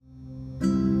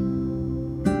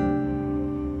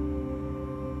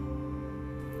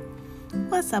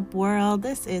What's up, world?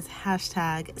 This is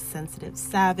hashtag Sensitive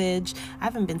Savage. I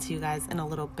haven't been to you guys in a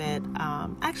little bit.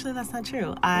 Actually, that's not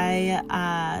true.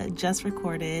 I just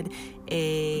recorded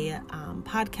a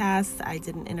podcast. I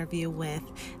did an interview with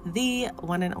the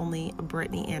one and only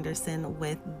Brittany Anderson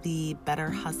with the Better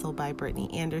Hustle by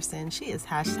Brittany Anderson. She is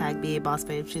hashtag BA Boss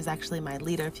Babe. She's actually my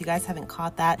leader. If you guys haven't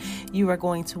caught that, you are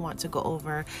going to want to go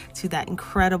over to that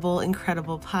incredible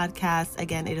podcast.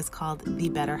 Again, it is called The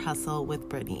Better Hustle with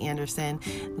Brittany Anderson.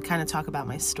 We kind of talk about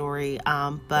my story.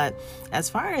 But as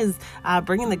far as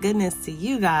bringing the goodness to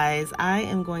you guys, I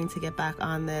am going to get back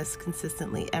on this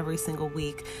consistently every single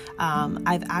week.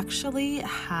 I've actually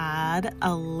had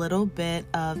a little bit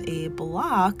of a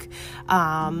block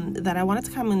that I wanted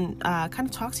to come and kind of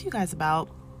talk to you guys about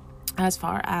as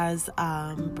far as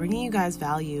bringing you guys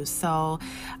value. So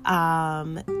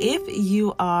if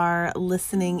you are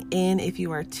listening in, if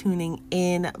you are tuning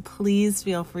in, please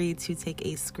feel free to take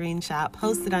a screenshot,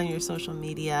 post it on your social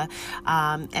media,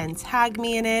 and tag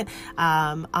me in it.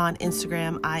 On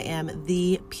Instagram, I am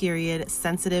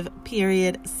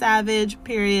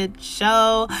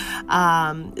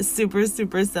 _sensitive_savage_show.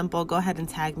 Super simple. Go ahead and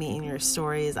tag me in your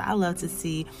stories. I love to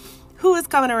see who is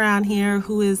coming around here,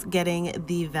 who is getting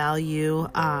the value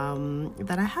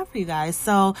that I have for you guys.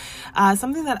 So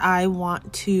something that I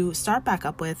want to start back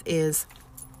up with is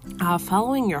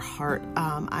following your heart.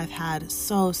 I've had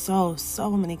so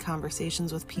many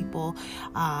conversations with people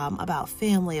about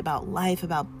family, about life,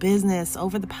 about business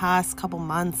over the past couple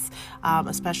months,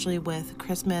 especially with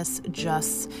Christmas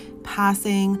just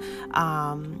passing,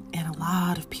 and a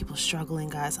lot of people struggling,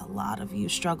 guys, a lot of you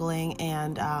struggling.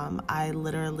 And I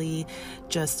literally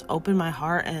just open my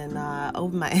heart and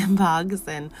open my inbox,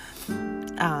 and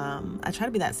I try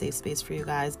to be that safe space for you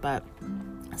guys. But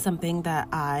something that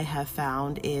I have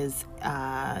found is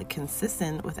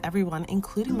consistent with everyone,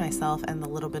 including myself, and the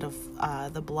little bit of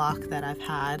the block that I've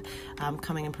had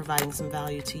coming and providing some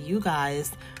value to you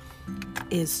guys,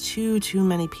 is too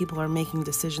many people are making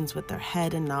decisions with their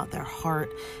head and not their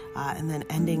heart, and then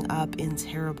ending up in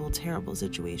terrible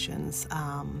situations.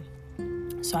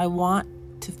 So I want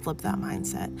to flip that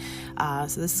mindset.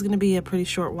 So this is going to be a pretty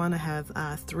short one. I have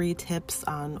 3 tips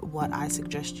on what I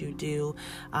suggest you do,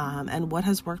 and what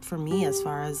has worked for me as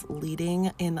far as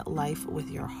leading in life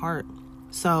with your heart.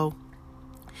 So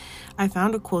I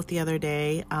found a quote the other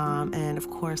day, and of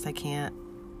course I can't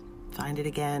find it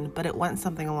again, but it went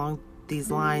something along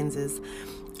these lines: is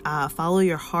follow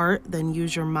your heart, then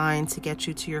use your mind to get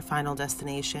you to your final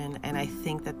destination. And I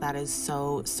think that is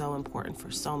so important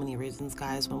for so many reasons,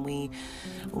 guys. When we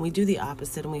do the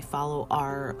opposite and we follow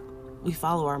our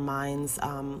minds,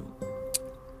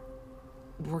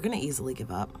 we're gonna easily give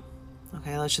up.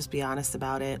 Okay, let's just be honest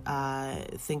about it.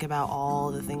 Think about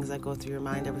all the things that go through your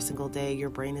mind every single day. Your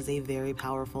brain is a very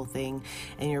powerful thing,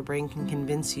 and your brain can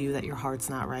convince you that your heart's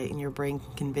not right, and your brain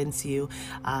can convince you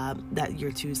that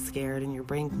you're too scared, and your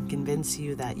brain can convince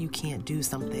you that you can't do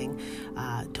something.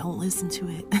 Don't listen to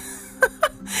it.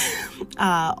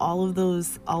 All of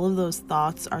those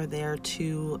thoughts are there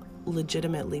to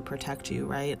legitimately protect you,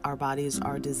 right? Our bodies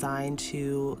are designed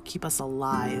to keep us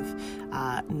alive,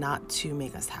 not to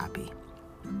make us happy.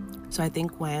 So I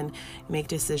think when you make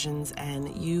decisions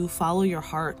and you follow your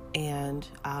heart, and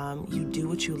you do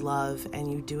what you love,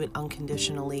 and you do it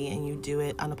unconditionally, and you do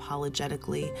it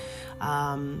unapologetically,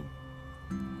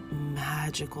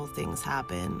 magical things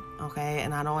happen. Okay,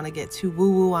 and I don't want to get too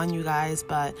woo-woo on you guys,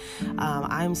 but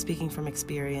I'm speaking from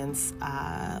experience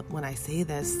when I say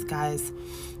this, guys.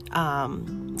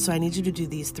 So I need you to do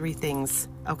these 3 things.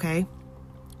 Okay,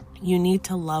 you need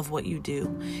to love what you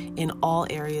do in all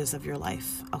areas of your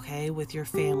life. Okay, with your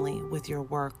family, with your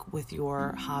work, with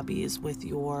your hobbies, with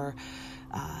your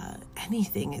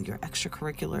anything, your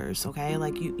extracurriculars. Okay,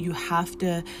 like you have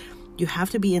to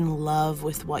be in love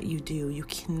with what you do. You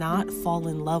cannot fall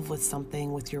in love with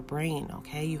something with your brain,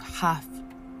 okay? You have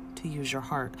to use your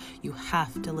heart. You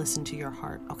have to listen to your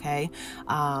heart, okay?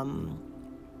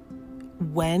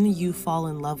 When you fall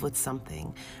in love with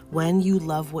something, when you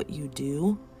love what you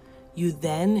do, you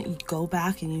then go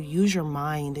back and you use your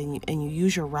mind, and you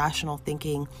use your rational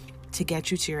thinking to get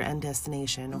you to your end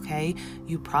destination, okay?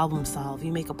 You problem solve,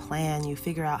 you make a plan, you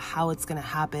figure out how it's going to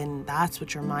happen. That's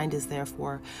what your mind is there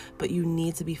for. But you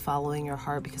need to be following your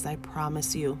heart, because I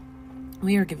promise you,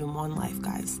 we are given one life,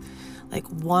 guys. Like,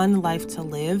 one life to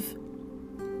live.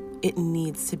 It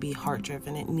needs to be heart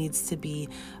driven. It needs to be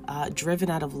driven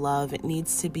out of love. It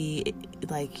needs to be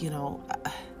like, you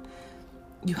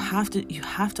have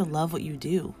to love what you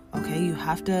do. Okay. You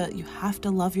have to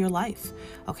love your life.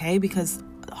 Okay. Because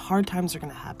hard times are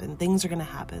going to happen. Things are going to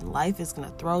happen. Life is going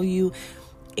to throw you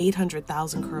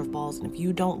 800,000 curveballs. And if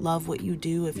you don't love what you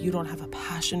do, if you don't have a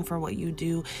passion for what you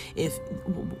do,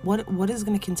 what is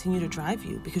going to continue to drive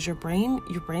you? Because your brain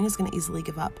is going to easily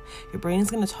give up. Your brain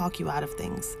is going to talk you out of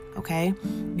things. Okay.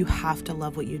 You have to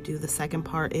love what you do. The second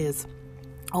part is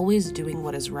always doing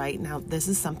what is right. Now, this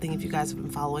is something, if you guys have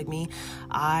been following me,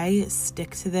 I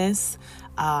stick to this.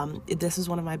 This is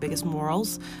one of my biggest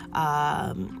morals.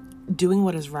 Doing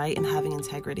what is right and having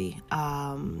integrity.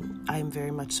 I am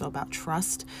very much so about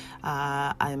trust.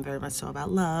 I am very much so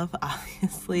about love,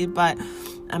 obviously, but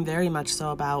I'm very much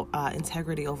so about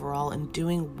integrity overall and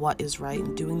doing what is right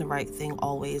and doing the right thing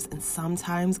always. And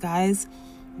sometimes, guys,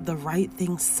 the right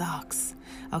thing sucks.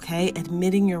 Okay,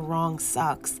 admitting you're wrong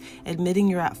sucks. Admitting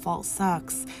you're at fault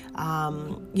sucks.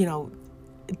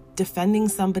 Defending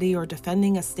somebody or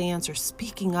defending a stance or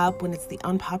speaking up when it's the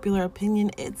unpopular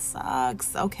opinion, it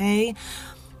sucks. Okay,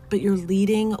 but you're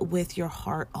leading with your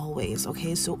heart always.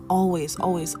 Okay, so always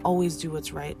do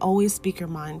what's right. Always speak your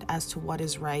mind as to what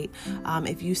is right.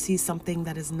 If you see something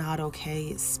that is not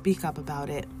okay, speak up about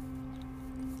it.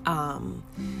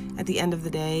 At the end of the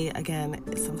day, again,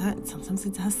 sometimes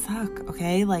it does suck,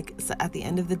 okay? So at the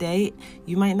end of the day,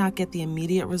 you might not get the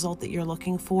immediate result that you're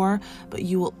looking for, but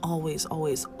you will always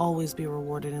be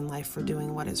rewarded in life for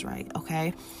doing what is right,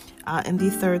 okay? And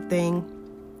the third thing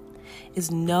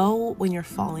is know when you're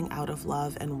falling out of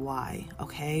love and why,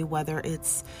 okay? Whether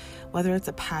it's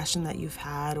a passion that you've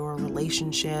had or a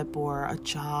relationship or a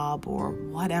job or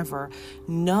whatever,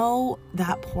 know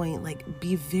that point.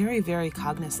 Be very, very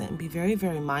cognizant and be very,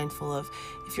 very mindful of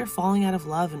if you're falling out of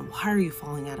love and why are you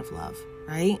falling out of love,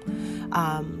 right?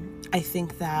 I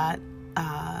think that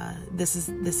this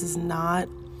is not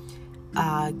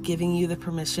giving you the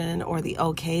permission or the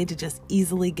okay to just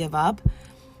easily give up.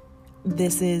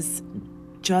 This is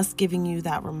just giving you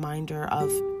that reminder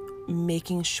of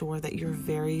making sure that you're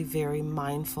very, very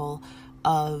mindful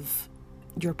of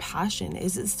your passion.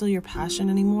 Is it still your passion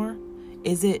anymore?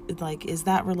 Is it is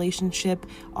that relationship,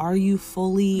 are you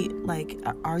fully,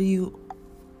 are you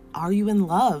in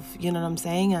love? You know what I'm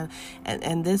saying?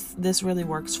 And this really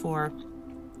works for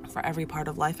every part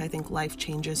of life. I think life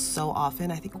changes so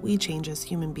often. I think we change as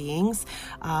human beings.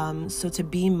 So to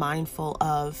be mindful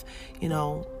of,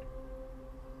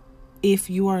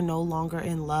 if you are no longer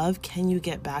in love, can you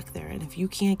get back there? And if you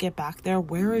can't get back there,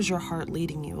 where is your heart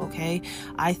leading you? Okay.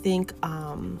 I think,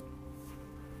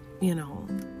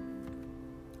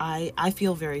 I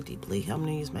feel very deeply. I'm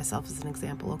going to use myself as an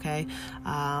example. Okay.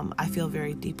 I feel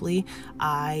very deeply.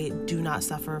 I do not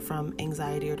suffer from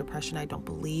anxiety or depression. I don't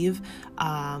believe.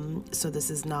 So this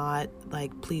is not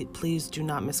please do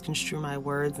not misconstrue my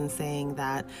words in saying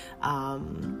that,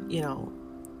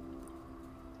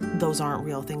 those aren't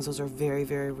real things. Those are very,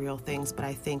 very real things. But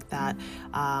I think that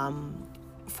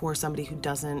for somebody who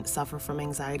doesn't suffer from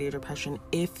anxiety or depression,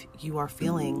 if you are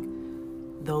feeling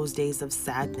those days of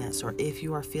sadness, or if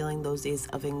you are feeling those days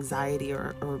of anxiety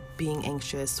or being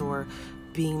anxious or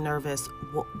being nervous,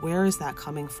 where is that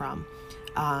coming from?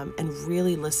 And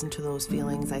really listen to those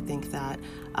feelings. I think that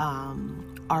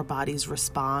our bodies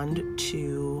respond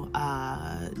to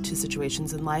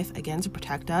situations in life, again, to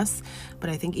protect us. But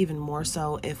I think even more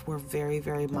so if we're very,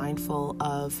 very mindful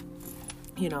of,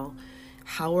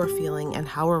 how we're feeling and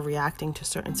how we're reacting to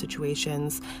certain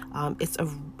situations.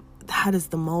 That is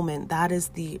the moment. That is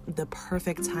the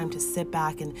perfect time to sit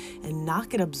back and not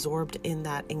get absorbed in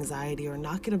that anxiety or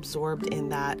not get absorbed in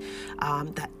that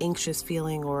anxious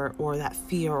feeling or that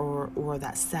fear or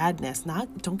that sadness.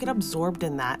 Don't get absorbed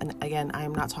in that. And again, I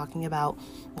am not talking about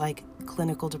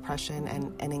clinical depression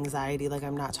and anxiety.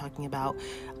 I'm not talking about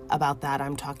that.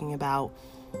 I'm talking about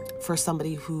for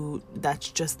somebody who that's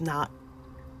just not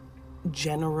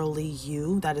generally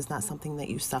you, that is not something that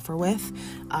you suffer with.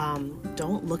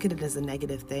 Don't look at it as a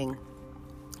negative thing.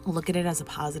 Look at it as a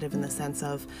positive in the sense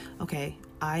of, okay,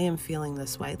 I am feeling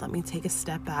this way. Let me take a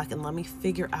step back and let me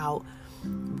figure out,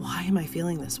 why am I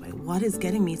feeling this way? What is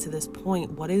getting me to this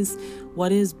point? What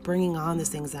is bringing on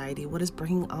this anxiety? What is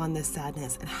bringing on this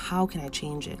sadness? And how can I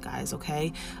change it, guys?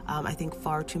 Okay. I think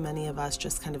far too many of us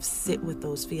just kind of sit with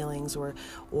those feelings or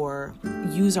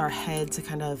use our head to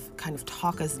kind of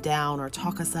talk us down or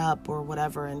talk us up or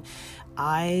whatever. And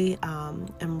I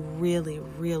am really,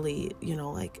 really,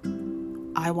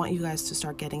 I want you guys to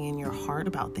start getting in your heart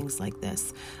about things like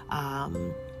this.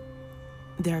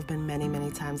 There have been many, many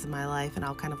times in my life, and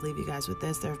I'll kind of leave you guys with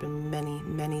this. There have been many,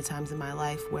 many times in my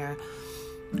life where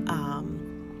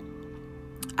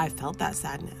I felt that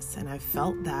sadness and I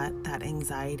felt that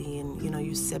anxiety. And,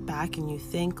 you sit back and you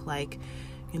think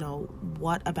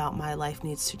what about my life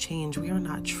needs to change? We are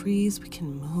not trees. We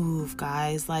can move,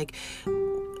 guys.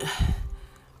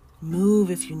 Move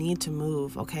if you need to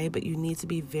move, okay? But you need to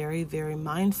be very, very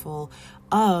mindful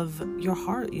of your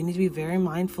heart. You need to be very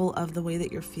mindful of the way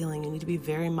that you're feeling. You need to be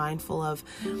very mindful of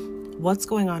what's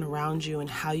going on around you and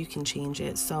how you can change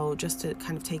it. So just to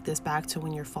kind of take this back to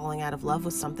when you're falling out of love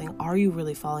with something, are you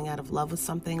really falling out of love with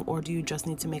something, or do you just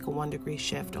need to make a 1 degree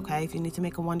shift, okay? If you need to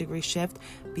make a 1 degree shift,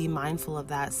 be mindful of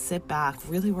that. Sit back,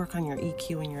 really work on your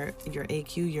EQ and your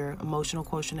AQ, your emotional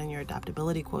quotient and your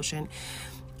adaptability quotient,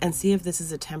 and see if this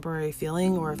is a temporary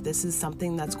feeling or if this is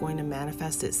something that's going to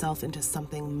manifest itself into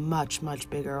something much, much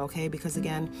bigger, okay? Because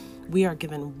again, we are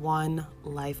given one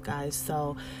life, guys.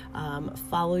 So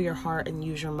follow your heart and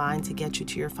use your mind to get you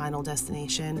to your final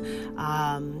destination.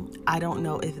 I don't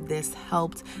know if this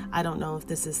helped. I don't know if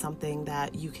this is something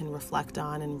that you can reflect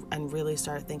on and really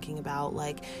start thinking about,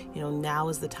 like, now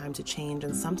is the time to change.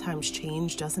 And sometimes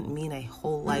change doesn't mean a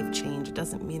whole life change. It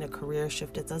doesn't mean a career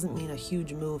shift. It doesn't mean a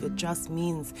huge move. It just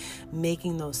means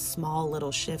making those small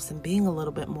little shifts and being a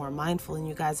little bit more mindful. And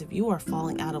you guys, if you are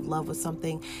falling out of love with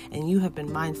something and you have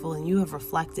been mindful and you have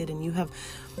reflected and you have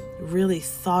really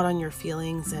thought on your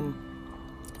feelings and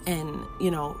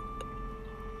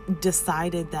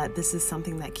decided that this is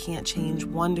something that can't change,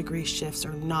 1 degree shifts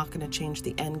are not going to change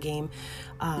the end game.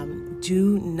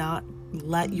 Do not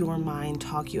let your mind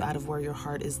talk you out of where your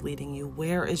heart is leading you.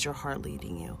 Where is your heart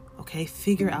leading you? Okay,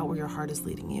 figure out where your heart is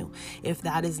leading you. If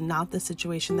that is not the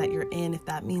situation that you're in, if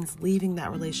that means leaving that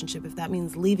relationship, if that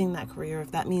means leaving that career,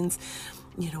 if that means,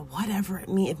 whatever it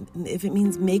means, if it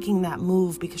means making that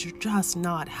move because you're just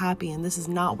not happy and this is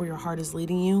not where your heart is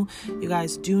leading you, you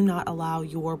guys, do not allow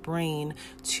your brain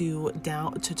to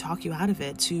talk you out of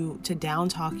it, to down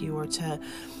talk you, or to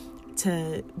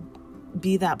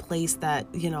be that place that,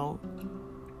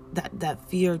 that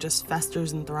fear just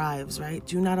festers and thrives, right?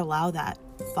 Do not allow that.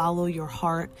 Follow your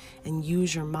heart and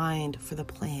use your mind for the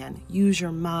plan. Use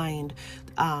your mind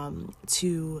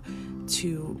to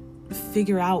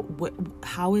figure out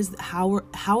how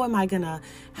am I gonna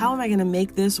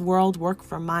make this world work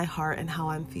for my heart and how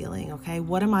I'm feeling. Okay,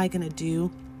 what am I gonna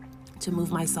do to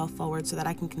move myself forward so that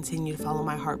I can continue to follow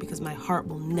my heart, because my heart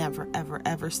will never, ever,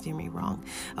 ever steer me wrong.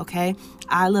 Okay.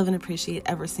 I love and appreciate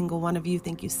every single one of you.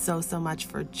 Thank you so, so much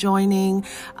for joining.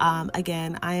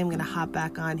 Again, I am going to hop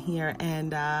back on here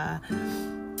and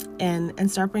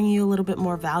start bringing you a little bit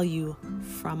more value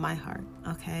from my heart.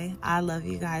 Okay. I love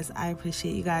you guys. I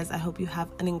appreciate you guys. I hope you have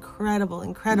an incredible,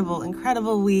 incredible,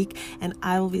 incredible week. And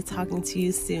I will be talking to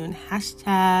you soon.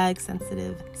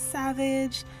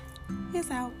 #SensitiveSavage is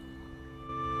out.